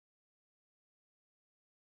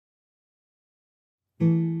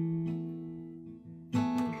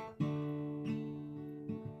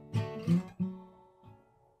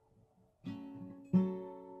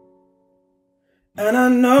And I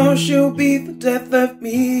know she'll be the death of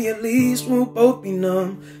me, at least we'll both be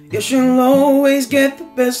numb. Yeah, she'll always get the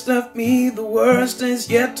best of me, the worst is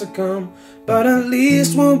yet to come. But at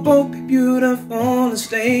least we'll both be beautiful and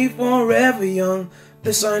stay forever young.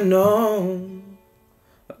 This I know,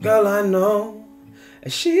 girl I know.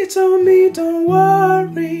 And she told me don't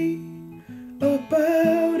worry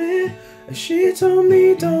about it. And she told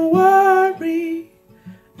me don't worry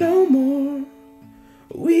no more.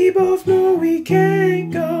 We both know we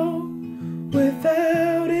can't go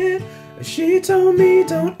without it. She told me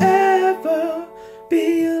don't ever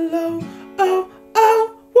be alone. Oh,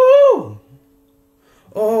 oh, woo.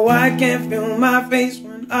 Oh, I can't feel my face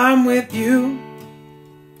when I'm with you,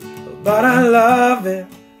 but I love it.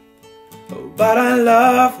 Oh, but I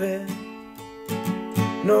love it.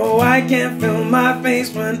 No, I can't feel my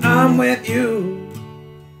face when I'm with you,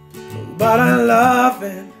 but I love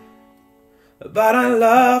it. But I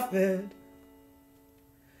love it.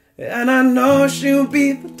 And I know she'll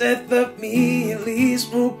be the death of me, at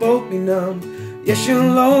least we'll both be numb. Yeah,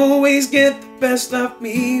 she'll always get the best of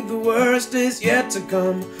me, the worst is yet to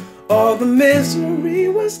come. All the misery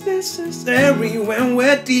was necessary when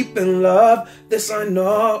we're deep in love. This I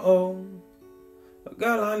know,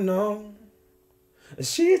 girl I know.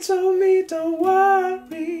 She told me don't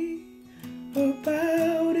worry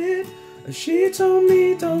about it. She told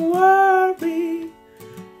me don't worry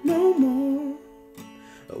no more.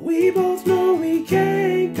 We both know we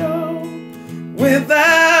can't go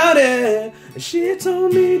without it. She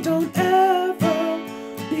told me don't ever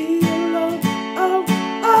be alone. Oh,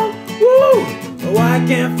 oh, woo. Oh, I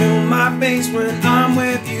can't feel my face when I'm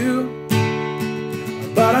with you,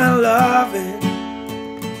 but I love it.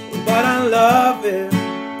 But I love it.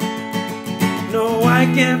 No, I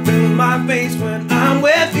can't feel my face when I'm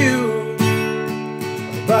with you,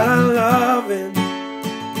 but I love it.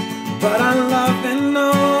 But I love it,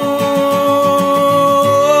 no.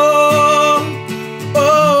 Oh,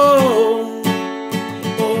 oh,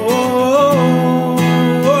 oh,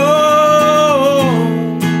 oh,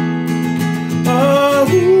 oh,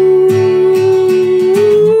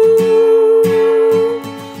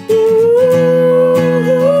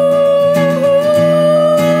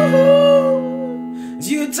 ooh.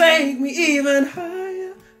 You take me even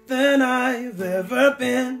higher than I've ever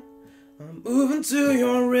been. I'm moving to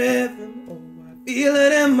your rhythm, oh, I feel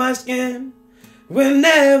it in my skin. We're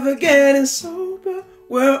never getting sober,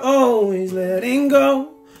 we're always letting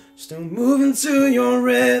go. Still moving to your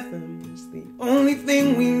rhythm, it's the only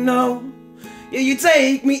thing we know. Yeah, you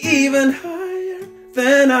take me even higher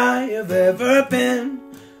than I have ever been.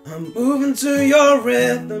 I'm moving to your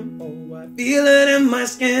rhythm, oh, I feel it in my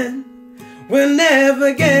skin. We're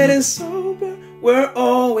never getting sober, we're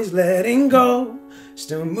always letting go.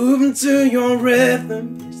 Still moving to your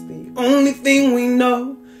rhythm, it's the only thing we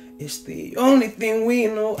know. It's the only thing we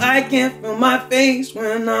know. I can't feel my face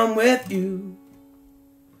when I'm with you,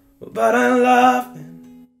 but I love it.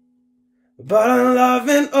 But I love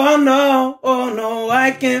it, oh no,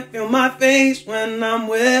 I can't feel my face when I'm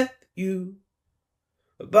with you,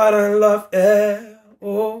 but I love it,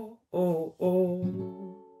 oh, oh, oh.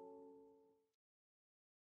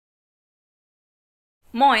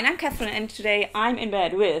 Moin, I'm Catherine, and today I'm in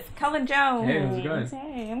bed with Kelvin Jones. Hey, how's it going?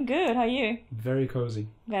 Hey, I'm good. How are you? Very cozy.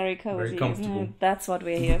 Very cozy. Very comfortable. That's what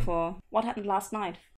we're here for. What happened last night?